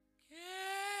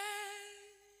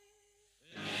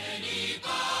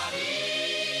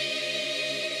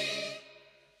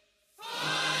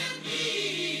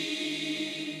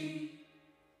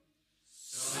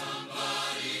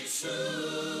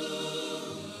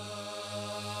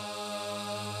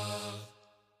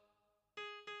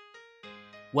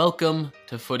Welcome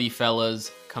to Footy Fellas,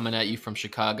 coming at you from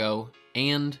Chicago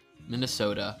and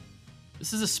Minnesota.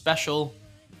 This is a special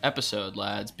episode,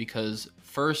 lads, because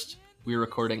first, we're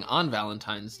recording on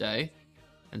Valentine's Day,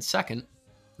 and second,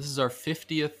 this is our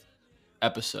 50th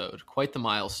episode. Quite the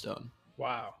milestone.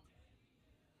 Wow.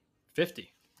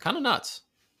 50. Kind of nuts.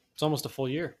 It's almost a full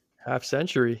year. Half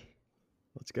century.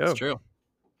 Let's go. It's true.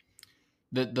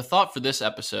 The thought for this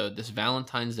episode, this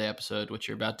Valentine's Day episode, which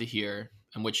you're about to hear,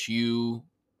 and which you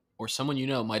or someone you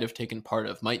know might have taken part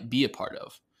of, might be a part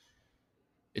of,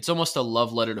 it's almost a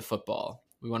love letter to football.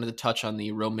 We wanted to touch on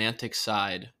the romantic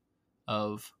side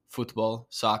of football,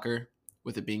 soccer,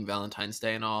 with it being Valentine's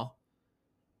Day and all.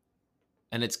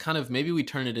 And it's kind of, maybe we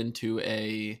turn it into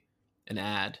an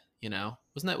ad, you know?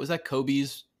 Was that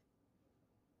Kobe's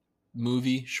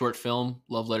movie, short film,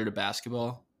 Love Letter to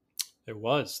Basketball? It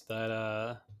was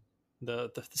that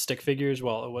the stick figures.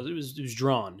 Well, it was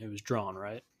drawn. It was drawn,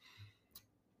 right?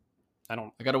 I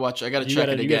gotta check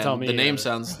it again. Me, the name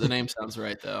sounds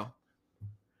right though. I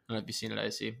don't know if you've seen it,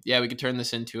 Icy. Yeah, we could turn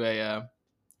this into a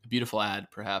beautiful ad,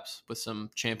 perhaps, with some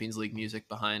Champions League music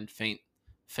behind, faint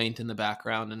in the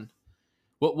background. And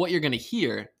what you're gonna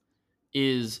hear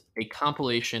is a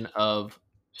compilation of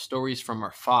stories from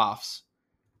our FOFs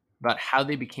about how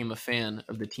they became a fan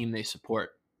of the team they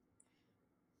support.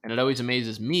 And it always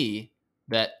amazes me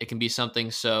that it can be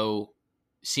something so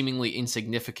seemingly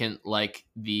insignificant like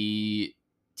the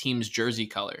team's jersey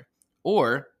color.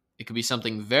 Or it could be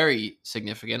something very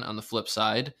significant on the flip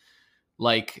side,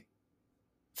 like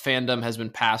fandom has been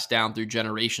passed down through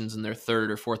generations and their third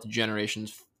or fourth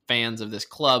generations fans of this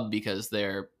club because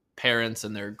their parents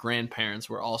and their grandparents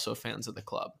were also fans of the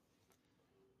club.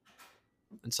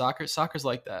 And soccer's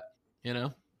like that, you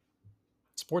know?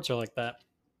 Sports are like that.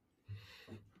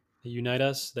 They unite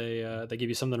us. They give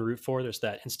you something to root for. There's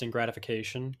that instant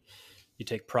gratification. You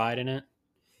take pride in it.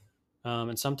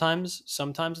 And sometimes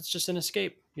it's just an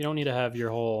escape. You don't need to have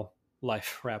your whole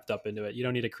life wrapped up into it. You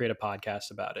don't need to create a podcast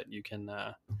about it. You can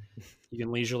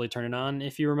leisurely turn it on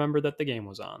if you remember that the game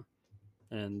was on,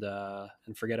 and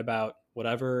forget about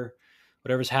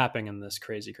whatever's happening in this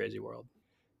crazy, crazy world.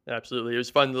 Absolutely. It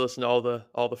was fun to listen to all the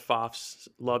FOFs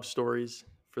love stories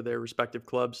for their respective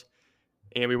clubs.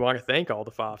 And we want to thank all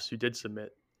the FOFs who did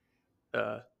submit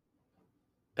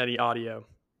any audio.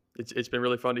 It's been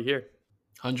really fun to hear.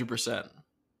 100%.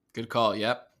 Good call.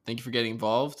 Yep. Thank you for getting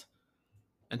involved.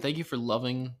 And thank you for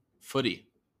loving footy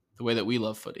the way that we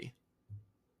love footy.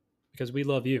 Because we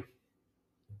love you.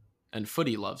 And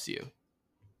footy loves you.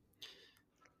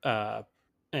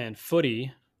 And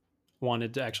footy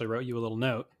actually wrote you a little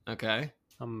note. Okay.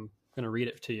 I'm going to read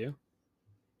it to you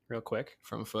real quick.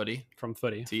 From footy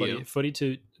to you. Footy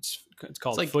to it's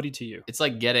called like, footy to you. It's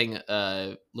like getting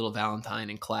a little Valentine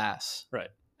in class. Right.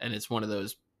 And it's one of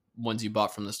those ones you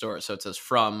bought from the store. So it says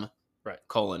from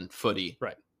footy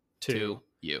to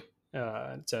you.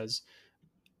 It says,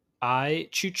 I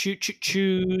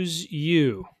choose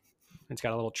you. It's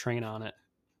got a little train on it.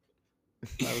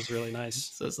 That was really nice.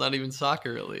 So it's not even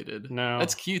soccer related. No.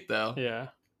 That's cute though. Yeah.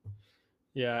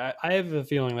 Yeah. I have a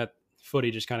feeling that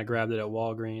footy just kind of grabbed it at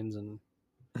Walgreens and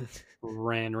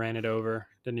ran it over.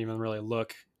 Didn't even really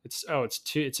look.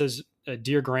 It says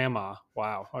dear grandma.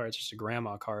 Wow. All right. It's just a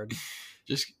grandma card.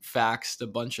 Just faxed a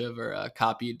bunch of, or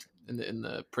copied in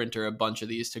the printer a bunch of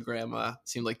these to grandma.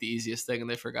 Seemed like the easiest thing, and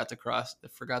they forgot to cross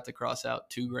out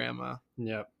to grandma.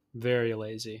 Yep. Very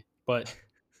lazy. But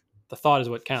the thought is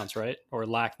what counts, right? Or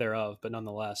lack thereof, but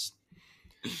nonetheless.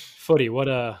 Footy, what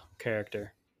a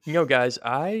character. You know, guys,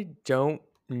 I don't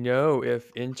know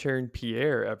if intern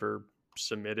Pierre ever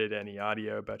submitted any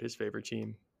audio about his favorite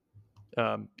team.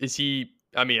 Is he?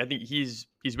 I mean, I think he's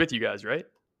with you guys, right?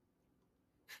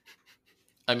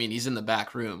 I mean, he's in the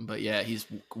back room, but yeah, he's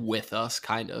with us,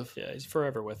 kind of. Yeah, he's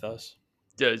forever with us.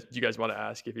 Do you guys want to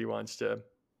ask if he wants to,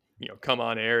 come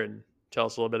on air and tell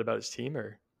us a little bit about his team,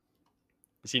 or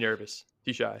is he nervous? Is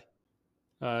he shy?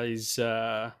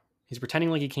 He's pretending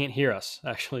like he can't hear us.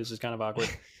 Actually, this is kind of awkward.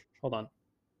 Hold on.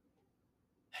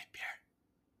 Hey,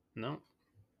 Pierre.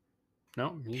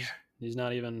 No, he's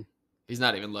not even. He's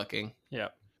not even looking. Yeah,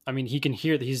 I mean, he can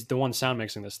hear that he's the one sound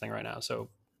mixing this thing right now, so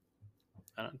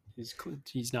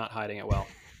he's not hiding it well.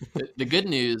 The good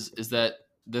news is that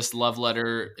this love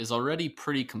letter is already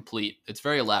pretty complete. It's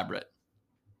very elaborate,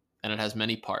 and it has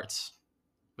many parts,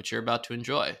 which you're about to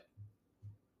enjoy.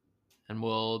 And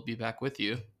we'll be back with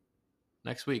you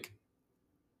next week.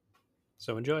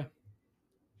 So enjoy.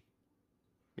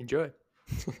 Enjoy.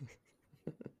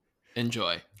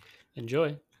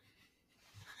 Enjoy.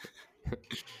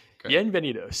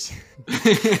 Bienvenidos.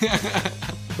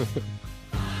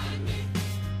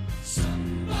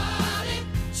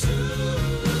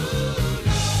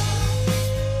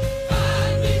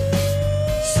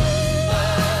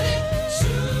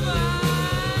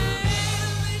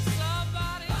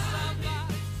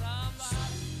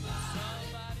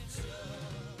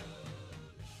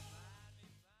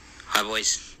 Hi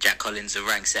boys, Jack Collins of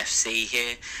Ranks FC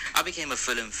here. I became a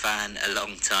Fulham fan a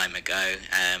long time ago.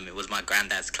 It was my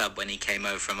granddad's club when he came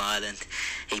over from Ireland.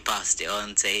 He passed it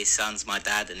on to his sons, my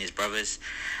dad and his brothers,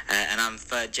 and I'm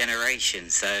third generation,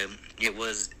 so it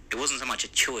wasn't so much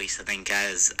a choice, I think,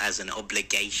 as an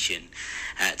obligation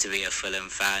to be a Fulham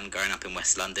fan. Growing up in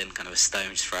West London, kind of a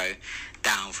stone's throw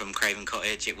down from Craven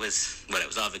Cottage, it was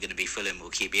either going to be Fulham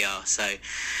or QPR. So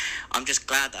I'm just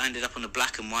glad that I ended up on the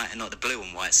black and white and not the blue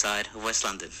and white side of West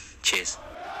London. Cheers.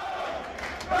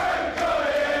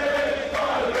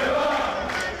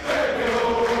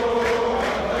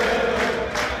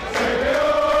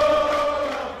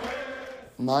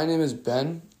 My name is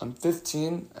Ben, I'm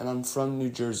 15, and I'm from New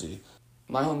Jersey.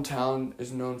 My hometown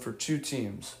is known for two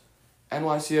teams,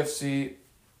 NYCFC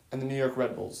and the New York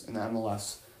Red Bulls in the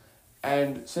MLS.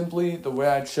 And simply the way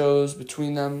I chose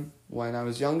between them when I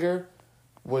was younger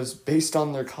was based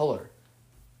on their color,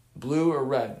 blue or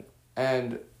red.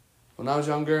 And when I was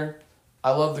younger,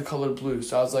 I loved the color blue,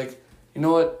 so I was like, you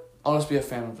know what, I'll just be a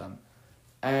fan of them.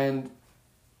 And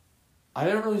I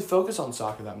didn't really focus on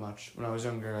soccer that much when I was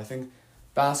younger. I think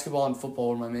basketball and football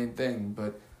were my main thing,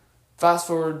 but fast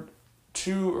forward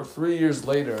 2 or 3 years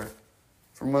later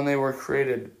from when they were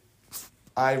created,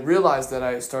 I realized that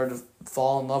I started to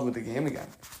fall in love with the game again.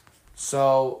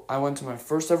 So I went to my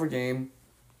first ever game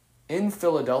in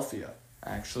Philadelphia,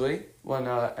 actually, when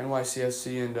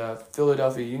NYCFC and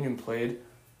Philadelphia Union played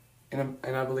in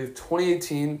I believe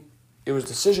 2018. It was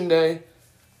decision day.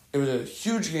 It was a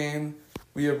huge game.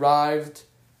 We arrived,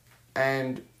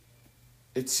 and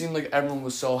it seemed like everyone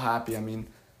was so happy. I mean,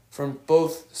 from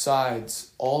both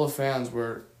sides, all the fans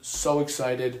were so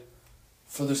excited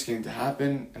for this game to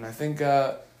happen, and I think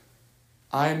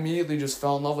I immediately just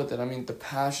fell in love with it. I mean, the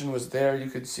passion was there. You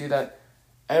could see that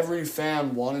every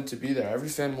fan wanted to be there. Every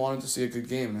fan wanted to see a good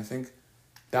game, and I think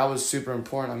that was super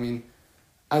important. I mean,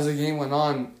 as the game went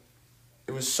on,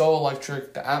 it was so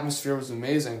electric. The atmosphere was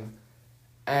amazing,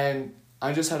 and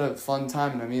I just had a fun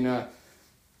time. And I mean,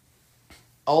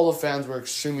 all the fans were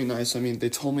extremely nice. I mean, they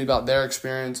told me about their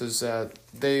experiences.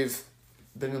 They've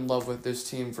been in love with this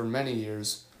team for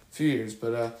few years.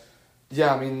 But,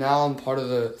 yeah, I mean, now I'm part of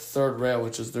the Third Rail,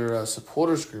 which is their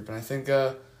supporters group. And I think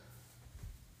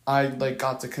I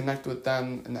got to connect with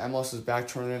them in the MLS's back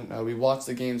tournament. We watched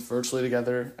the games virtually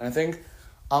together. And I think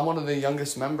I'm one of the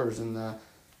youngest members in the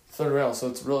Third Rail. So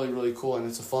it's really, really cool. And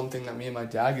it's a fun thing that me and my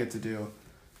dad get to do.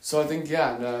 So I think,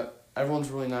 yeah, everyone's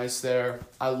really nice there.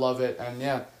 I love it. And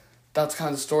yeah, that's kind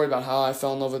of the story about how I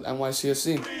fell in love with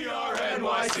NYCFC. We are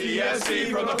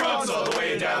NYCFC from the Bronx all the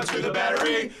way down to the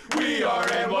Battery. We are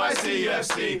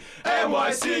NYCFC.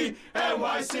 NYC,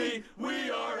 we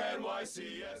are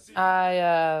NYCFC.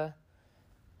 I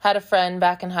had a friend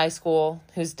back in high school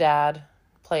whose dad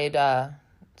played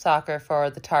soccer for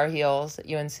the Tar Heels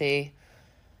at UNC.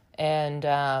 And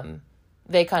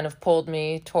they kind of pulled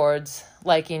me towards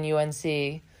liking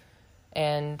UNC.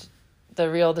 And the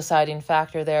real deciding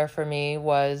factor there for me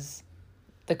was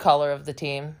the color of the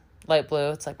team. Light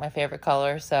blue, it's like my favorite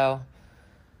color. So,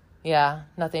 yeah,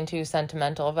 nothing too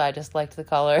sentimental, but I just liked the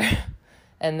color.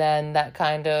 And then that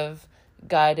kind of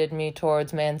guided me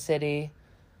towards Man City.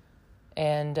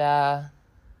 And, I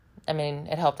mean,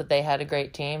 it helped that they had a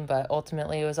great team, but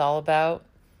ultimately it was all about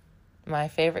my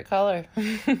favorite color.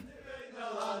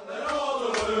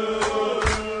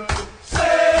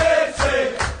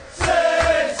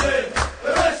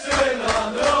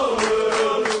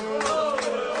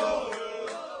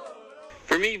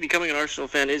 For me, becoming an Arsenal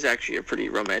fan is actually a pretty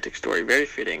romantic story, very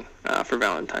fitting for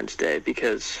Valentine's Day,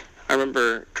 because I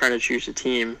remember trying to choose a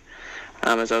team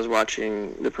as I was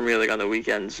watching the Premier League on the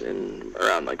weekends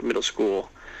around like middle school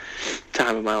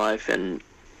time of my life, and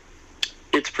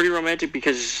it's pretty romantic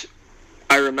because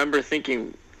I remember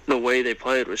thinking the way they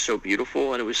played was so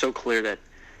beautiful, and it was so clear that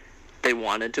they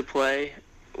wanted to play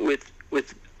with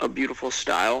a beautiful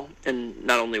style and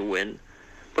not only win,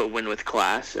 but win with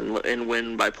class and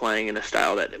win by playing in a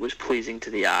style that was pleasing to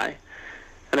the eye.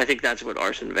 And I think that's what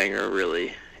Arsene Wenger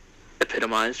really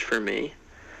epitomized for me.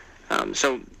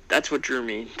 So that's what drew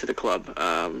me to the club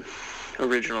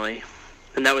originally.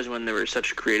 And that was when there were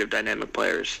such creative, dynamic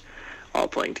players all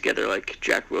playing together, like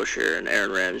Jack Wilshere and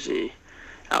Aaron Ramsey,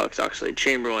 Alex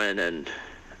Oxlade-Chamberlain, and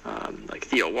like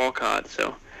Theo Walcott.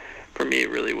 So for me, it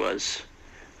really was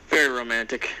very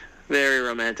romantic. Very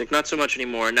romantic. Not so much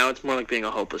anymore. Now it's more like being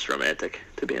a hopeless romantic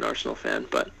to be an Arsenal fan,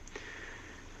 but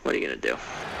what are you going to do?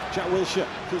 Jack Wilshere,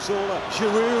 Cazorla,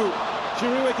 Giroud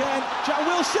again, Jack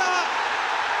Wilshere!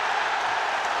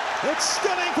 It's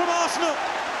stunning from Arsenal.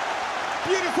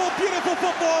 Beautiful, beautiful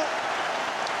football.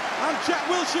 And Jack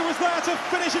Wilshere was there to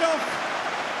finish it off.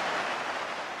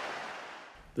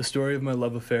 The story of my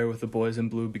love affair with the boys in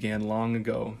blue began long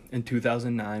ago, in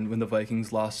 2009, when the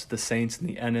Vikings lost to the Saints in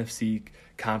the NFC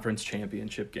Conference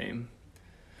Championship game.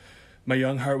 My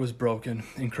young heart was broken,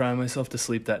 and crying myself to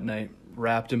sleep that night,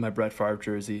 wrapped in my Brett Favre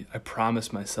jersey, I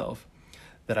promised myself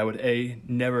that I would A,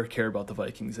 never care about the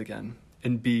Vikings again,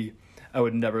 and B, I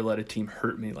would never let a team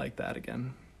hurt me like that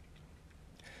again.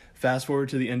 Fast forward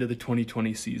to the end of the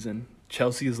 2020 season.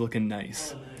 Chelsea is looking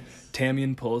nice. Tammy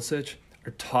and Pulisic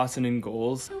are tossing in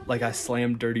goals like I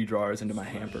slammed dirty drawers into my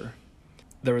hamper.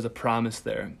 There was a promise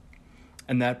there,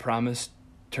 and that promise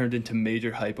turned into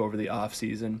major hype over the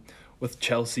offseason, with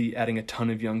Chelsea adding a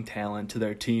ton of young talent to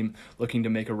their team looking to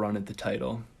make a run at the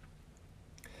title.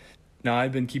 Now,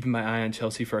 I've been keeping my eye on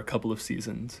Chelsea for a couple of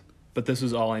seasons, but this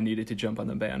was all I needed to jump on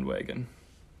the bandwagon.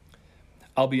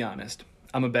 I'll be honest,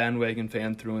 I'm a bandwagon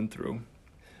fan through and through,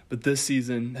 but this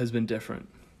season has been different.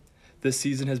 This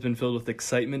season has been filled with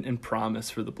excitement and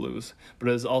promise for the Blues, but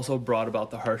it has also brought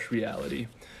about the harsh reality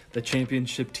that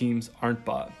championship teams aren't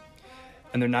bought,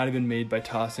 and they're not even made by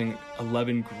tossing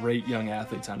 11 great young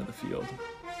athletes onto the field.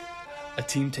 A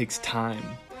team takes time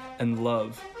and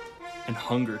love and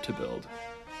hunger to build.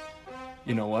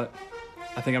 You know what?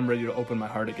 I think I'm ready to open my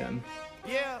heart again,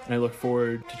 and I look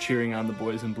forward to cheering on the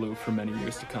boys in blue for many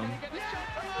years to come.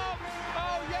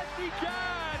 Oh, yes, he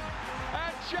can!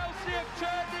 And Chelsea have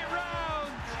turned it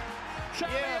round.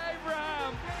 Tammy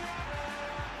Abraham.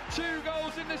 2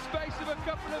 goals in the space of a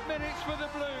couple of minutes for the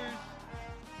Blues.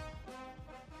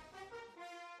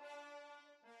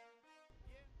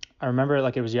 I remember it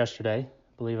like it was yesterday. I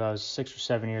believe I was 6 or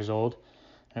 7 years old,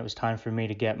 and it was time for me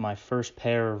to get my first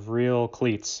pair of real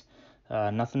cleats.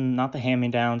 Nothing, not the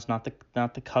hand-me-downs, not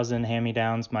the cousin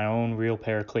hand-me-downs, my own real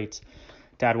pair of cleats.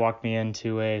 Dad walked me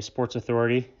into a Sports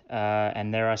Authority,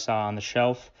 and there I saw on the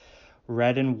shelf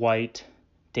red and white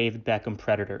David Beckham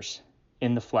Predators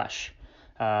in the flesh.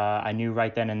 I knew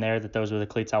right then and there that those were the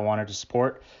cleats I wanted to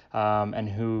support, and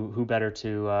who better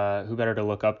to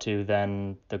look up to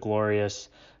than the glorious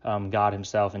God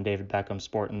himself and David Beckham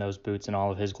sporting those boots in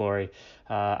all of his glory.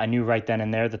 I knew right then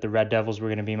and there that the Red Devils were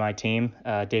going to be my team.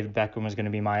 David Beckham was going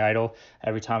to be my idol.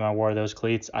 Every time I wore those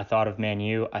cleats, I thought of Man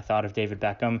U. I thought of David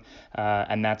Beckham,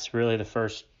 and that's really the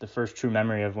first true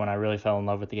memory of when I really fell in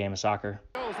love with the game of soccer.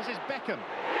 This is Beckham.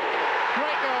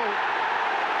 Great goal.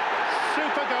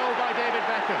 Super goal by David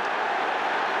Beckham.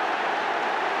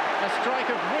 A strike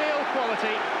of real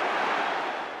quality.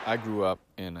 I grew up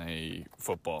in a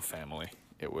football family.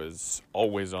 It was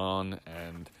always on,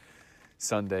 and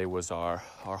Sunday was our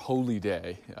holy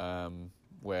day,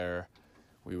 where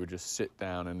we would just sit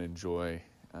down and enjoy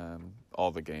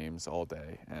all the games all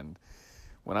day. And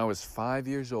when I was 5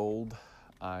 years old,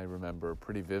 I remember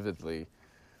pretty vividly,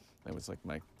 it was like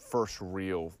my first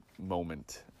real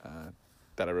moment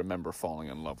that I remember falling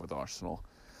in love with Arsenal.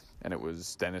 And it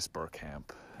was Dennis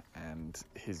Bergkamp and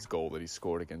his goal that he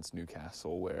scored against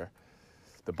Newcastle, where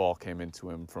the ball came into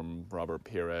him from Robert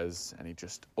Pires, and he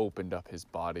just opened up his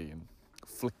body and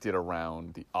flicked it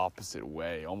around the opposite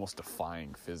way, almost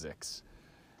defying physics,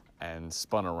 and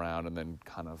spun around and then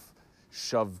kind of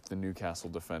shoved the Newcastle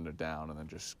defender down and then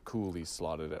just coolly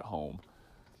slotted it home.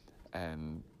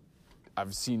 And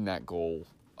I've seen that goal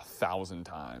 1,000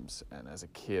 times, and as a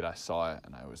kid I saw it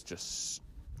and I was just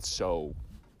so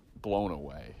blown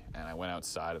away, and I went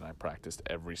outside and I practiced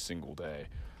every single day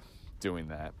doing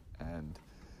that, and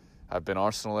I've been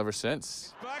Arsenal ever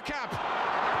since. Bergkamp.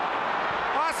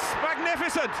 That's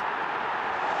magnificent.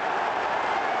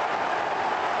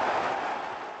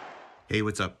 Hey,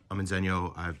 what's up? I'm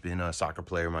Enzenio. I've been a soccer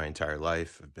player my entire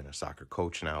life. I've been a soccer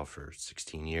coach now for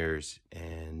 16 years,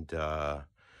 and the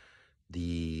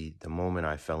moment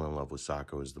I fell in love with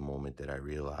soccer was the moment that I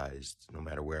realized no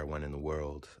matter where I went in the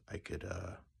world, I could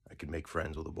make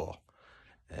friends with a ball,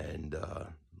 and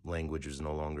language was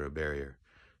no longer a barrier.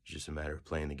 It's just a matter of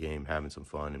playing the game, having some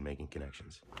fun, and making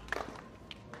connections.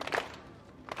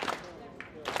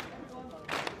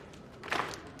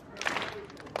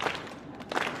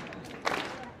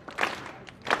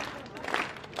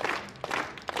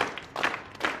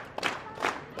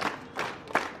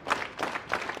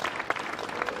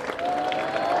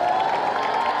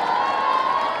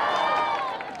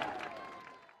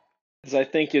 As I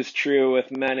think is true with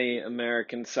many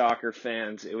American soccer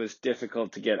fans, it was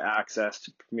difficult to get access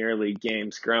to Premier League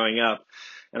games growing up,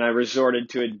 and I resorted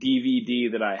to a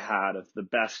DVD that I had of the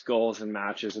best goals and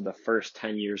matches of the first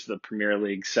 10 years of the Premier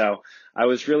League. So I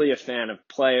was really a fan of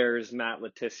players, Matt Le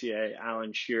Tissier,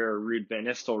 Alan Shearer, Ruud van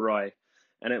Nistelrooy,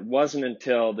 and it wasn't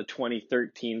until the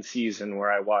 2013 season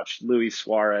where I watched Luis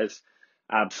Suarez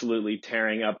absolutely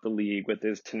tearing up the league with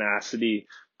his tenacity,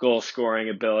 goal scoring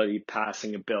ability,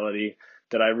 passing ability,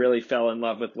 that I really fell in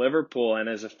love with Liverpool. And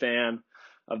as a fan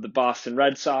of the Boston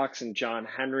Red Sox and John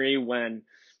Henry, when,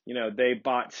 they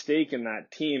bought stake in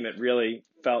that team, it really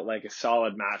felt like a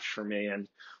solid match for me. And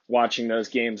watching those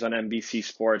games on NBC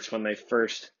Sports when they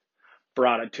first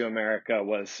brought it to America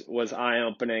was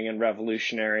eye-opening and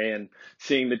revolutionary, and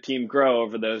seeing the team grow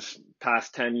over those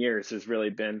past 10 years has really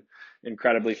been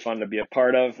incredibly fun to be a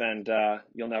part of, and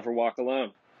you'll never walk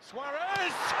alone.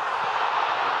 Suarez!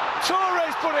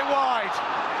 Torres put it wide!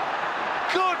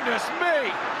 Goodness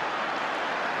me!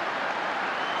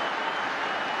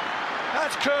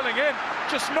 That's curling in,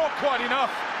 just not quite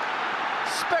enough.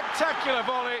 Spectacular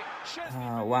volley.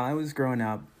 While I was growing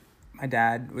up, my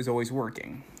dad was always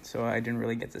working, so I didn't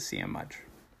really get to see him much.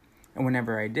 And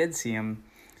whenever I did see him,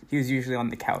 he was usually on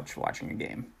the couch watching a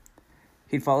game.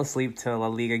 He'd fall asleep to La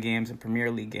Liga games and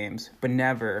Premier League games, but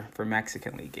never for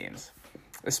Mexican League games,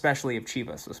 especially if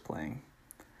Chivas was playing.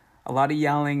 A lot of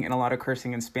yelling and a lot of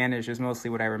cursing in Spanish is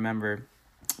mostly what I remember,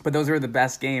 but those were the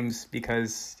best games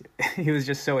because he was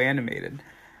just so animated.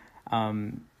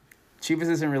 Chivas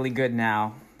isn't really good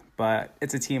now, but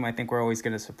it's a team I think we're always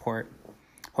going to support.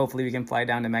 Hopefully we can fly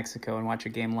down to Mexico and watch a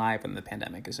game live when the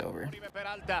pandemic is over.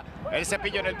 El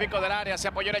cepillo en el pico del área, se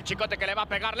apoyó en el chicote que le va a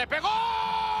pegar, le pegó.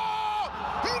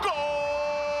 ¡Gol!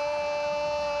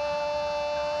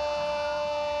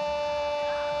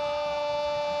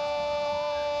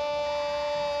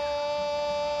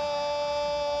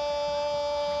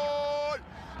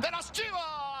 De las Chivas!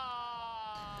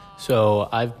 So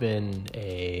I've been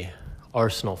a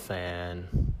Arsenal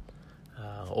fan,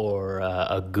 or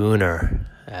a Gooner,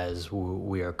 as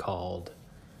we are called,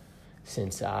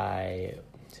 since I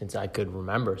could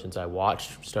remember, since I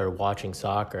started watching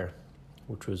soccer,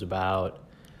 which was about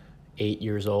 8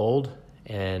 years old,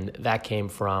 and that came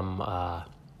from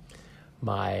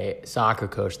my soccer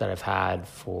coach that I've had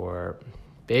for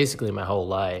basically my whole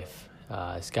life,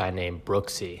 this guy named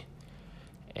Brooksy,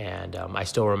 and I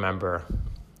still remember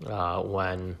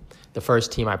when the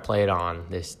first team I played on,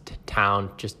 this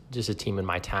town, just a team in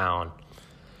my town,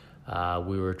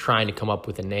 we were trying to come up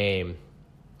with a name,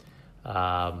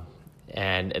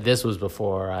 and this was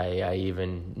before I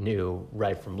even knew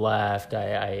right from left.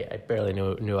 I barely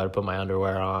knew how to put my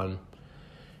underwear on,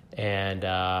 and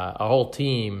our whole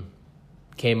team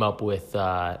came up with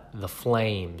the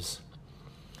Flames,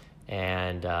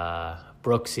 and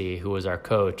Brooksy, who was our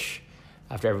coach,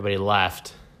 after everybody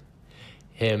left,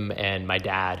 him and my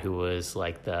dad, who was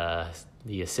like the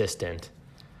assistant,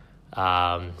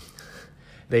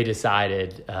 they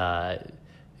decided,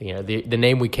 the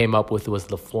name we came up with was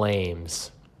the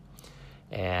Flames,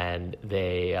 and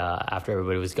they, after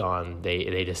everybody was gone,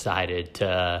 they decided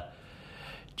to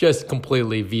just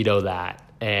completely veto that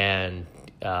and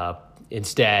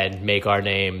instead make our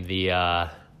name the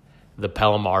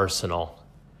Pelham Arsenal,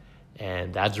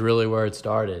 and that's really where it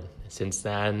started. Since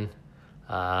then,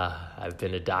 I've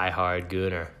been a diehard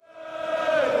Gooner.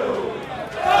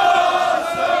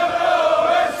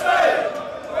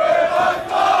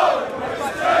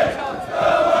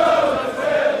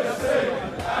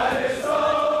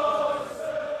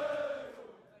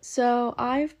 So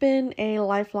I've been a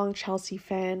lifelong Chelsea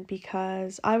fan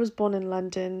because I was born in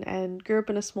London and grew up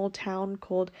in a small town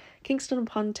called Kingston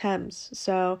upon Thames.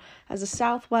 So as a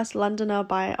southwest Londoner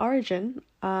by origin,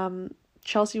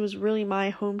 Chelsea was really my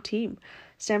home team.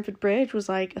 Stamford Bridge was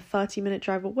like a 30-minute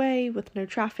drive away with no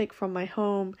traffic from my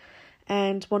home,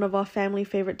 and one of our family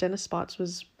favorite dinner spots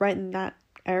was right in that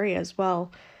area as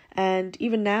well. And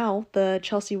even now, the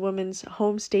Chelsea women's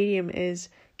home stadium is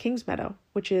Kingsmeadow,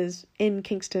 which is in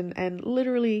Kingston and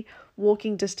literally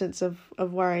walking distance of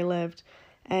where I lived.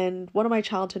 And one of my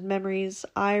childhood memories,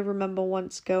 I remember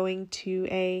once going to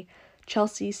a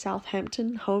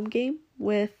Chelsea-Southampton home game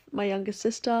with my younger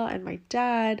sister and my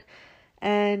dad,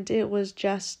 and it was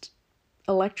just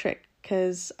electric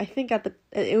because I think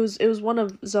it was one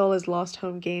of Zola's last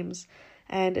home games,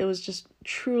 and it was just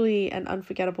truly an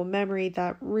unforgettable memory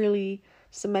that really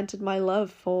cemented my love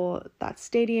for that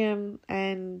stadium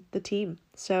and the team.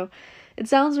 So it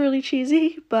sounds really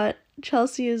cheesy, but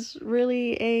Chelsea is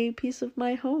really a piece of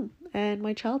my home and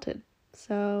my childhood.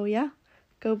 So yeah,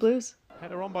 go Blues.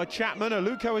 Header on by Chapman.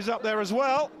 Aluko is up there as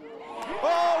well.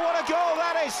 Oh, what a goal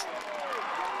that is!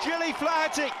 Gilly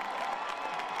Flaherty.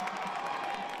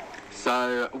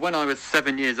 So when I was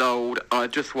 7 years old, I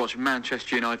just watched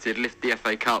Manchester United lift the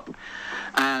FA Cup,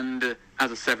 and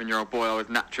as a 7-year-old boy, I was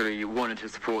naturally wanted to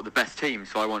support the best team,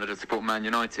 so I wanted to support Man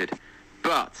United.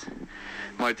 But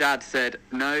my dad said,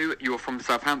 no, you're from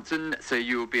Southampton, so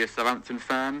you will be a Southampton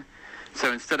fan.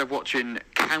 So instead of watching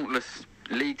countless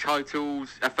league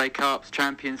titles, FA Cups,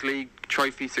 Champions League,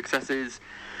 trophy successes,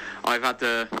 I've had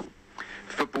the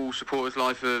football supporter's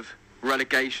life of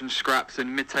relegation, scraps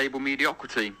and mid-table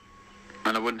mediocrity,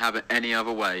 and I wouldn't have it any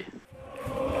other way.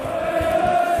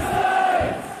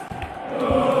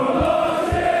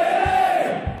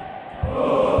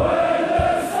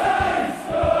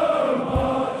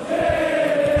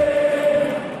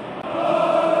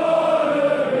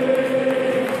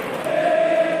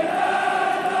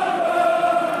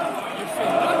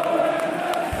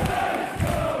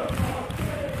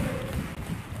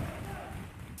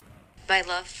 My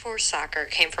love for soccer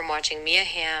came from watching Mia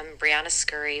Hamm, Brianna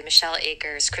Scurry, Michelle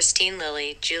Akers, Christine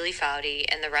Lilly, Julie Foudy,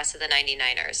 and the rest of the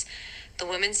 99ers. The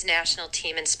women's national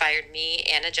team inspired me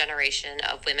and a generation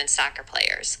of women's soccer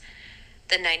players.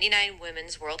 The 99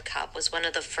 Women's World Cup was one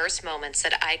of the first moments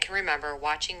that I can remember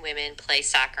watching women play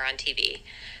soccer on TV.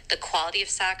 The quality of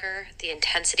soccer, the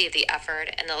intensity of the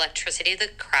effort, and the electricity of the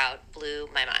crowd blew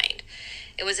my mind.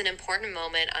 It was an important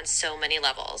moment on so many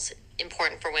levels.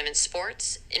 Important for women's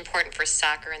sports, important for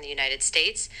soccer in the United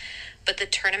States, but the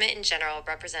tournament in general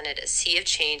represented a sea of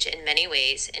change in many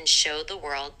ways and showed the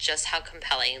world just how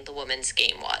compelling the women's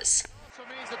game was. It also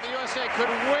means that the USA could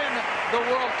win the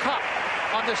World Cup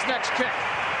on this next kick.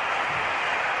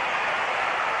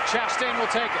 Chastain will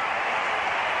take it.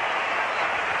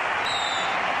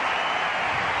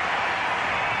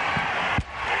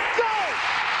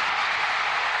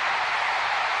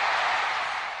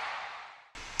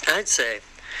 I'd say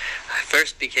I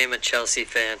first became a Chelsea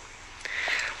fan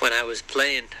when I was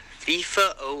playing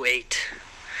FIFA 08.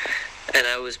 And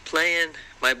I was playing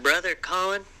my brother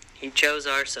Colin, he chose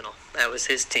Arsenal. That was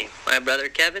his team. My brother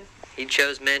Kevin, he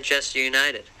chose Manchester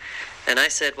United. And I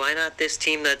said, why not this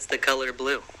team that's the color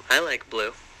blue? I like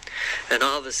blue. And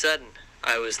all of a sudden,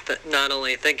 I was not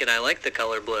only thinking I like the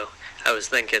color blue, I was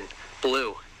thinking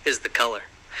blue is the color.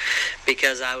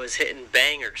 Because I was hitting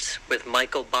bangers with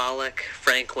Michael Ballack,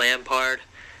 Frank Lampard,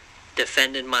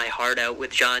 defending my heart out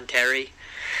with John Terry.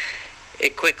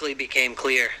 It quickly became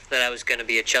clear that I was going to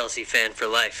be a Chelsea fan for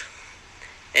life.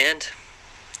 And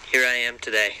here I am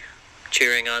today,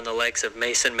 cheering on the likes of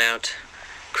Mason Mount,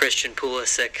 Christian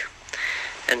Pulisic,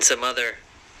 and some other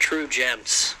true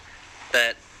gems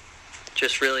that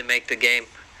just really make the game,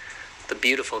 the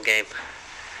beautiful game.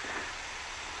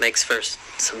 Makes for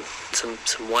some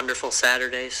wonderful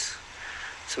Saturdays,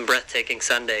 some breathtaking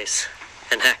Sundays,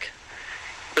 and heck,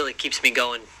 really keeps me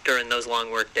going during those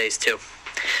long work days too.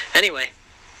 Anyway,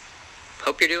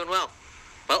 hope you're doing well.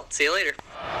 Well, see you later.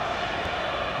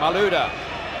 Malouda.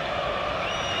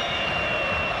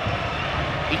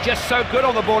 He's just so good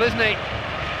on the ball, isn't he?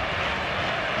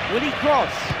 Will he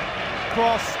cross?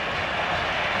 Cross.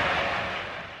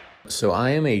 So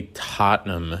I am a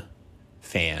Tottenham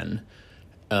fan.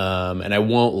 And I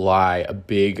won't lie, a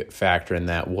big factor in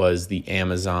that was the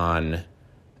Amazon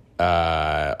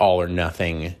All or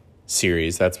Nothing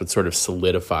series. That's what sort of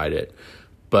solidified it.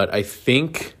 But I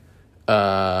think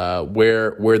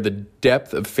where the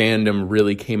depth of fandom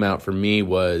really came out for me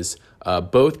was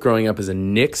both growing up as a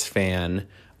Knicks fan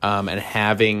and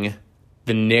having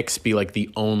the Knicks be like the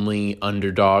only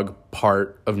underdog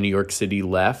part of New York City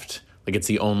left. Like it's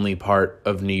the only part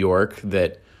of New York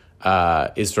that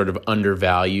is sort of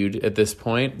undervalued at this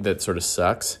point. That sort of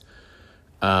sucks.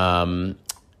 And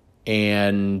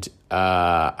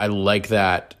I like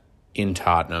that in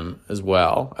Tottenham as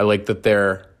well. I like that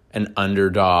they're an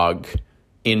underdog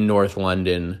in North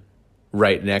London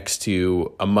right next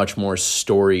to a much more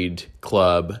storied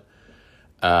club.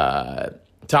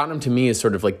 Tottenham to me is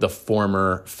sort of like the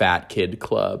former Fat Kid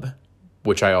Club,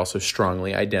 which I also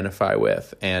strongly identify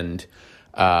with. And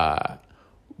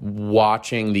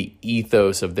watching the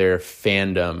ethos of their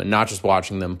fandom, and not just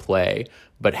watching them play,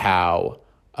 but how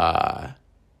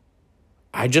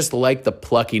I just like the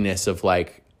pluckiness of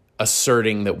like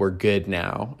asserting that we're good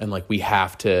now, and like we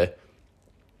have to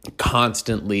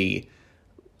constantly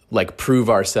like prove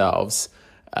ourselves.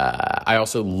 I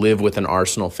also live with an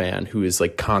Arsenal fan who is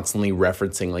like constantly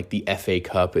referencing like the FA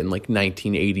Cup in like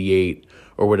 1988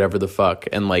 or whatever the fuck,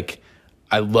 and like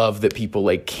I love that people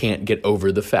like can't get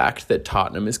over the fact that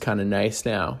Tottenham is kind of nice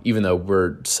now, even though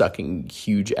we're sucking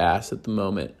huge ass at the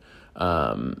moment.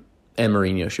 And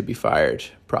Mourinho should be fired,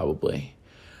 probably.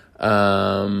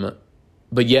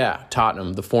 But yeah,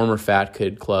 Tottenham, the former Fat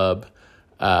Kid Club,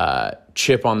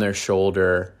 chip on their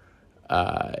shoulder,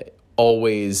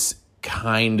 always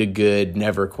kind of good,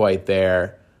 never quite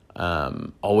there,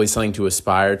 always something to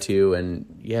aspire to.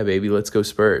 And yeah, baby, let's go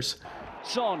Spurs.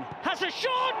 Son has a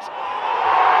shot!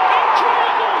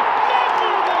 Incredible!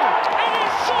 Memorable! It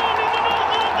is Son in the North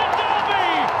London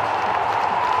derby!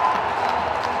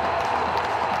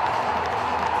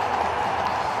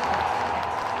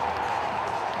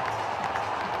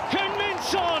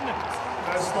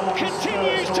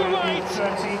 to 8. A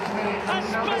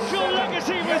special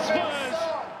legacy with Spurs.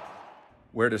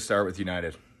 Where to start with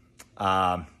United?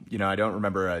 You know, I don't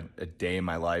remember a day in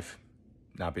my life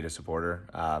not being a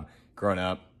supporter. Growing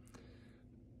up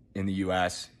in the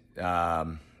U.S., you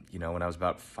know, when I was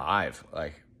about 5,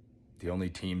 like the only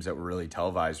teams that were really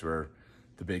televised were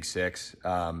the Big Six,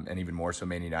 and even more so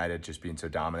Man United, just being so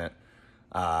dominant.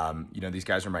 You know, these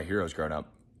guys are my heroes growing up.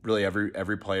 Really,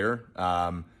 every player,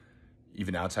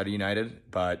 even outside of United.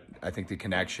 But I think the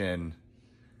connection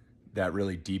that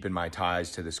really deepened my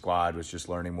ties to the squad was just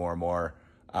learning more and more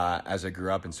as I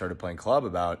grew up and started playing club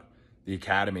about the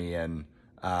academy and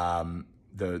the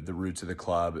roots of the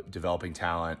club, developing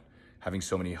talent, having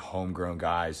so many homegrown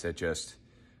guys that just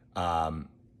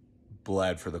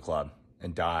bled for the club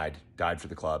and died for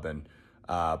the club and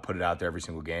put it out there every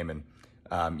single game. And,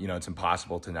 you know, it's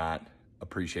impossible to not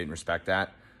appreciate and respect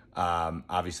that.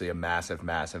 Obviously a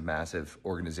massive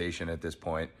organization at this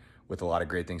point with a lot of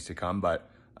great things to come. But,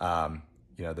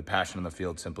 you know, the passion on the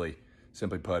field, simply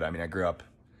put, I mean, I grew up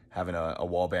having a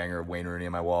wall banger, Wayne Rooney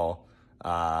on my wall.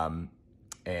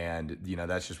 And, you know,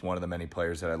 that's just one of the many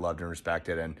players that I loved and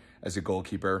respected. And as a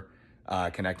goalkeeper,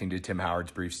 connecting to Tim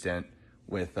Howard's brief stint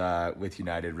with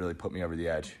United really put me over the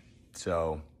edge.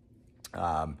 So,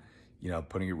 you know,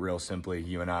 putting it real simply,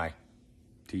 you and I,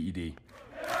 TED.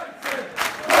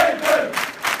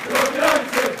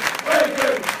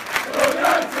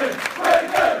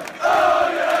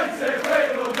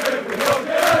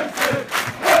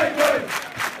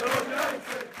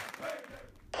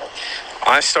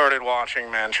 I started watching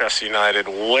Manchester United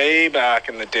way back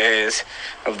in the days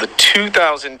of the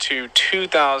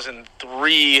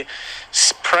 2002-2003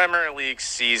 Premier League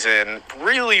season,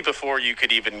 really before you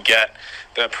could even get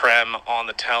the Prem on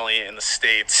the telly in the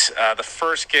States. The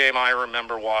first game I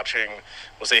remember watching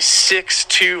was a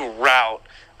 6-2 rout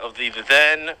of the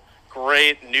then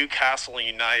great Newcastle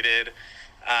United.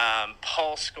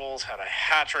 Paul Scholes had a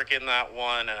hat-trick in that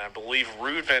one, and I believe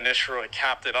Ruud van Nistelrooy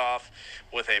capped it off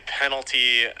with a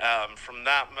penalty. From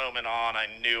that moment on, I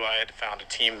knew I had found a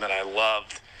team that I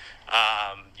loved.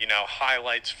 You know,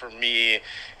 highlights for me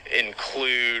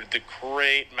include the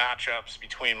great matchups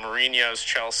between Mourinho's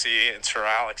Chelsea and Sir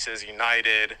Alex's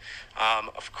United.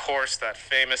 Of course, that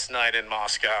famous night in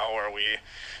Moscow where we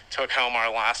took home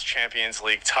our last Champions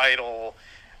League title.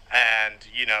 And,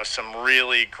 you know, some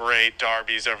really great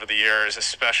derbies over the years,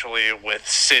 especially with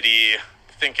City,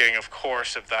 thinking, of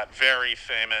course, of that very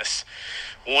famous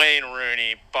Wayne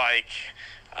Rooney bike.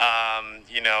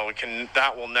 You know,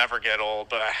 that will never get old,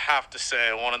 but I have to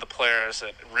say one of the players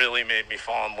that really made me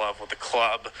fall in love with the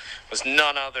club was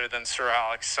none other than Sir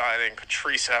Alex signing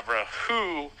Patrice Evra,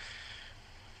 who,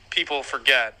 people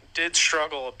forget, did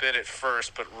struggle a bit at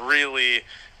first, but really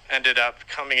ended up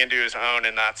coming into his own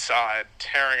in that side,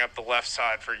 tearing up the left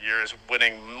side for years,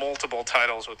 winning multiple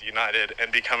titles with United,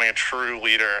 and becoming a true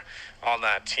leader on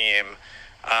that team.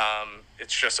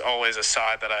 It's just always a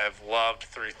side that I have loved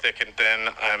through thick and thin.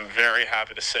 I'm very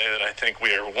happy to say that I think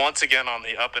we are once again on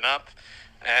the up and up.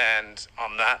 And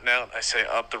on that note, I say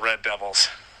up the Red Devils.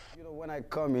 You know, when I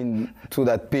come into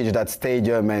that pitch, that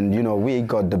stadium, and, you know, we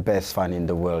got the best fan in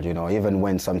the world, you know, even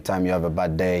when sometimes you have a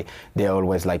bad day, they're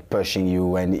always like pushing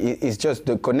you. And it's just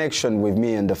the connection with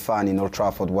me and the fan in Old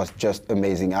Trafford was just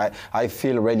amazing. I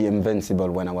feel really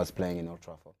invincible when I was playing in Old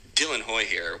Trafford. Dylan Hoy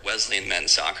here, Wesleyan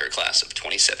men's soccer class of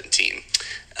 2017.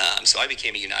 So I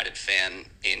became a United fan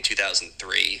in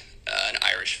 2003. An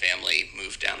Irish family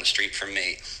moved down the street from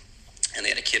me, and they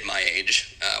had a kid my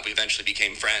age. We eventually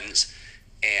became friends,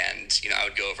 and, you know, I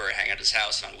would go over, hang out at his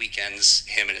house, and on weekends,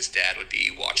 him and his dad would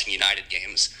be watching United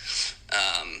games.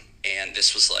 And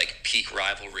this was like peak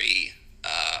rivalry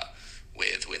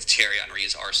with Thierry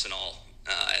Henry's Arsenal,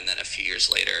 and then a few years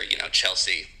later, you know,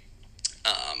 Chelsea.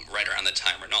 Right around the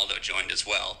time Ronaldo joined as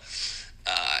well.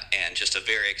 And just a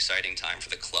very exciting time for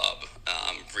the club.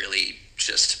 Really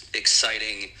just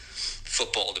exciting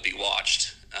football to be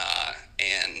watched.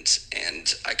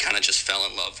 And I kind of just fell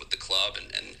in love with the club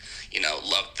and you know,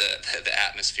 loved the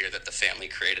atmosphere that the family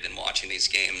created in watching these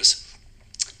games.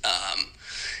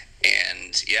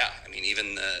 And yeah, I mean,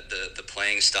 even the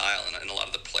playing style and a lot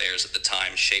of the players at the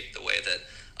time shaped the way that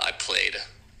I played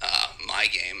my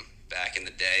game back in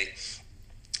the day.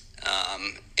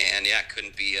 And yeah,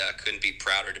 couldn't be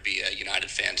prouder to be a United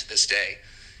fan to this day.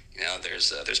 You know,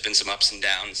 there's been some ups and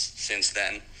downs since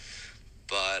then,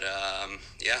 but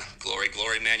yeah, glory,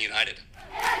 Man United.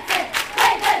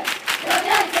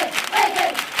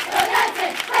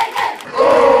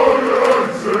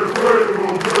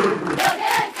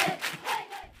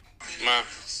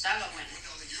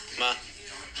 Ma,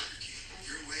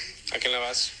 ¿a quién le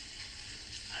vas?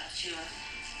 Chivas.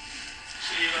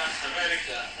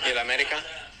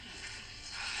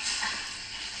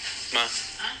 Ma,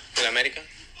 ¿de la América?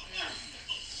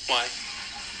 Why?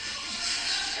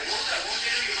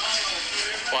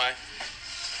 Why?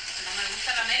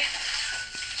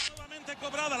 Nuevamente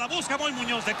cobrada, la busca Moy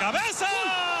Muñoz de cabeza.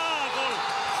 Gol.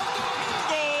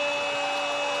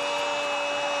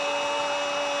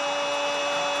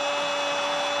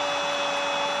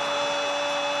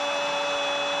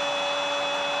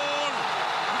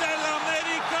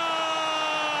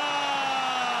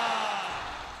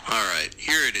 All right,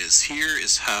 here it is. Here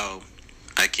is how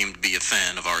I came to be a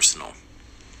fan of Arsenal.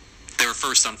 They were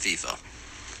first on FIFA.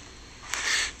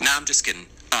 Nah, I'm just kidding.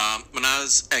 When I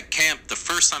was at camp, the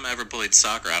first time I ever played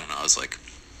soccer, I don't know, I was like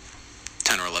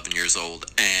 10 or 11 years old,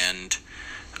 and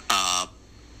I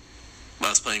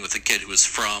was playing with a kid who was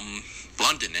from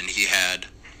London, and he had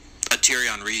a Thierry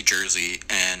Henry jersey,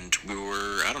 and we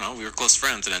were close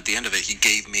friends, and at the end of it, he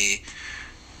gave me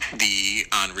the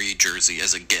Henry jersey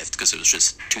as a gift because it was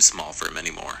just too small for him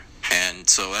anymore. And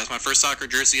so that's my first soccer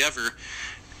jersey ever,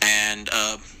 and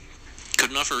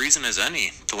good enough a reason as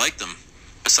any to like them,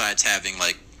 besides having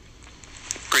like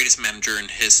greatest manager in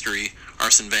history,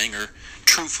 Arsene Wenger,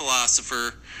 true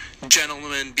philosopher,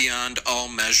 gentleman beyond all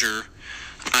measure.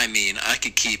 I mean, I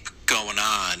could keep going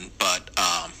on, but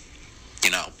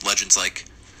legends like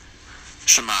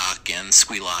Shamak and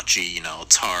Squillaci,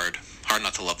 it's hard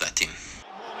not to love that team.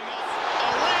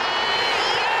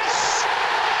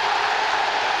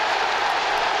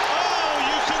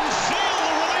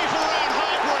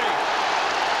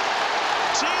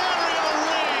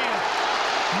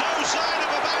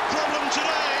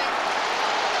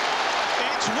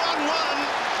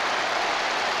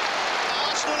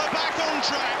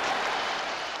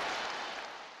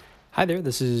 Hi there,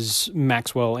 this is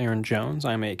Maxwell Aaron Jones.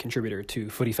 I'm a contributor to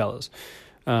Footy Fellas.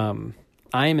 I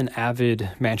am an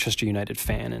avid Manchester United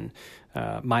fan, and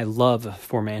my love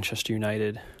for Manchester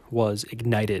United was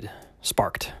ignited,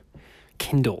 sparked,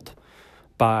 kindled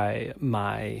by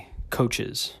my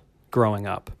coaches growing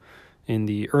up. In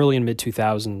the early and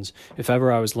mid-2000s, if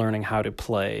ever I was learning how to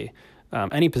play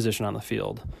any position on the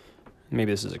field,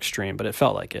 maybe this is extreme, but it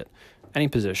felt like it, any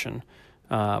position,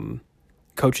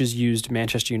 coaches used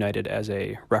Manchester United as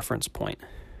a reference point.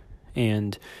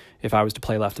 And if I was to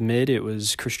play left mid, it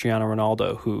was Cristiano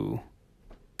Ronaldo who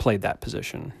played that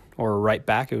position. Or right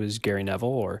back, it was Gary Neville.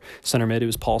 Or center mid, it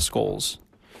was Paul Scholes.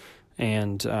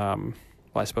 And,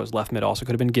 I suppose left mid also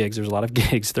could have been Giggs. There's a lot of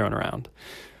Giggs thrown around.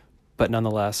 But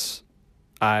nonetheless,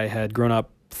 I had grown up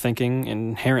thinking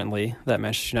inherently that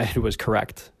Manchester United was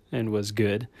correct and was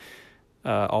good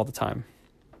all the time.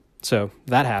 So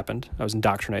that happened. I was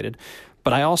indoctrinated.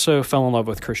 But I also fell in love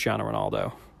with Cristiano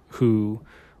Ronaldo, who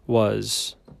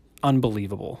was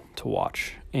unbelievable to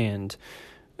watch. And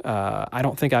I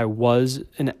don't think I was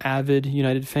an avid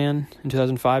United fan in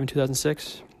 2005 and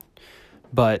 2006,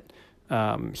 but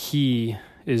he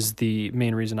is the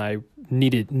main reason I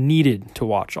needed to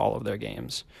watch all of their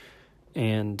games.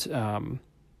 And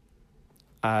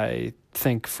I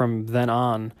think from then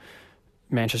on,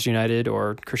 Manchester United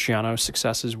or Cristiano's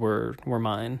successes were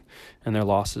mine, and their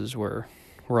losses were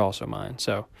also mine.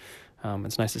 So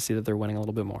it's nice to see that they're winning a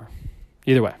little bit more.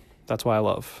 Either way, that's why I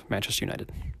love Manchester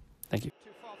United. Thank you.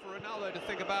 Too far for Ronaldo to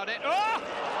think about it. Oh!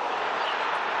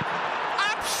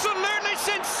 Absolutely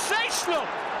sensational!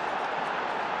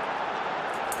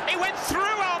 He went through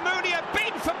Almunia,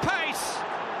 beaten for pace.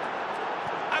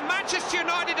 And Manchester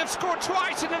United have scored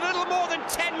twice in a little more than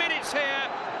 10 minutes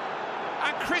here.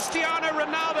 And Cristiano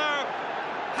Ronaldo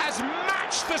has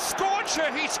matched the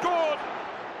scorcher he scored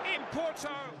in Porto.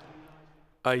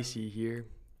 Icy here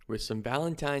with some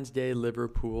Valentine's Day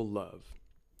Liverpool love.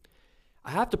 I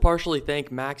have to partially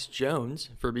thank Max Jones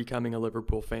for becoming a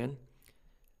Liverpool fan.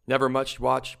 Never much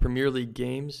watched Premier League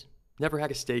games, never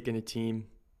had a stake in a team.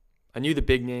 I knew the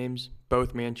big names,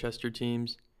 both Manchester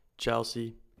teams,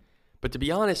 Chelsea. But to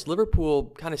be honest,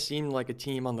 Liverpool kind of seemed like a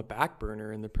team on the back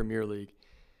burner in the Premier League.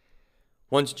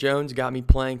 Once Jones got me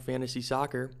playing fantasy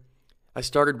soccer, I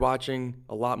started watching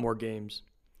a lot more games.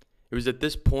 It was at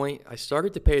this point I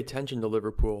started to pay attention to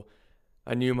Liverpool.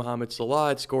 I knew Mohamed Salah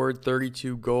had scored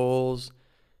 32 goals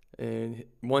in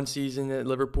one season at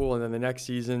Liverpool, and then the next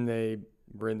season they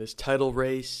were in this title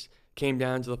race, came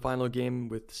down to the final game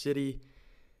with City,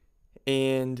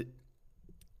 and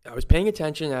I was paying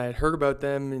attention. I had heard about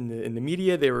them in the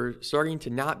media. They were starting to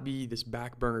not be this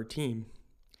back burner team.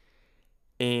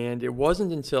 And it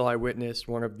wasn't until I witnessed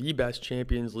one of the best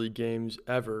Champions League games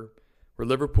ever, where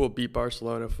Liverpool beat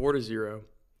Barcelona 4-0,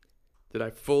 that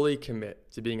I fully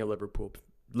commit to being a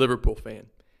Liverpool fan.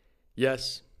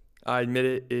 Yes, I admit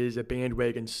it is a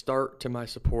bandwagon start to my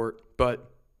support,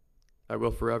 but I will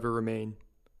forever remain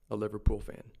a Liverpool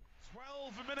fan.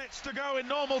 12 7 minutes to go in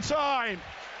normal time.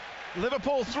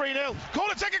 Liverpool 3-0.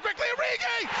 Corner taken quickly,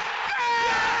 Origi! Yeah!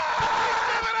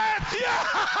 Yeah!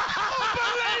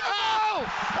 Unbelievable!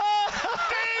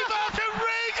 Divock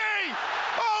Origi!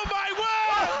 Oh my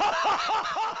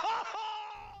word!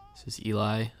 This is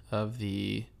Eli of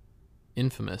the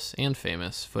infamous and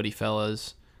famous Footy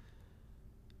Fellas.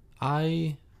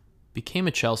 I became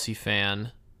a Chelsea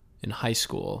fan in high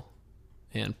school.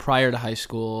 And prior to high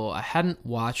school, I hadn't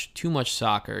watched too much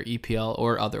soccer, EPL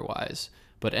or otherwise.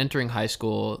 But entering high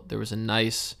school, there was a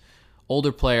nice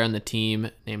older player on the team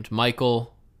named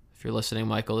Michael. If you're listening,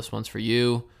 Michael, this one's for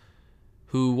you,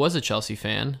 who was a Chelsea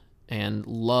fan and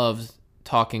loved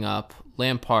talking up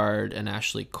Lampard and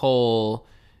Ashley Cole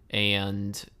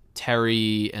and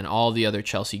Terry and all the other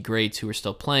Chelsea greats who were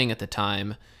still playing at the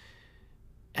time,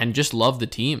 and just loved the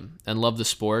team and loved the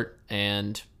sport.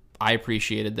 And I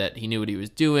appreciated that he knew what he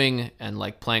was doing and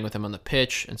like playing with him on the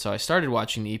pitch. And so I started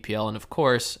watching the EPL, and of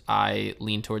course I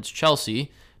leaned towards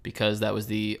Chelsea because that was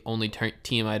the only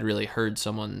team I'd really heard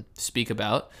someone speak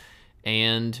about,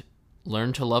 and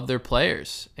learned to love their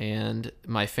players. And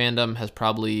my fandom has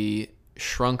probably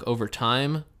shrunk over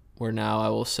time, where now I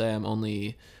will say I'm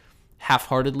only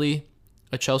half-heartedly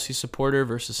a Chelsea supporter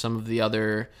versus some of the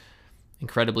other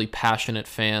incredibly passionate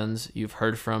fans you've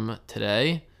heard from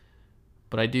today.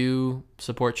 But I do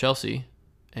support Chelsea,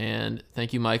 and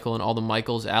thank you, Michael, and all the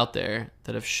Michaels out there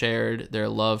that have shared their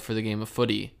love for the game of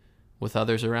footy with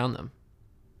others around them.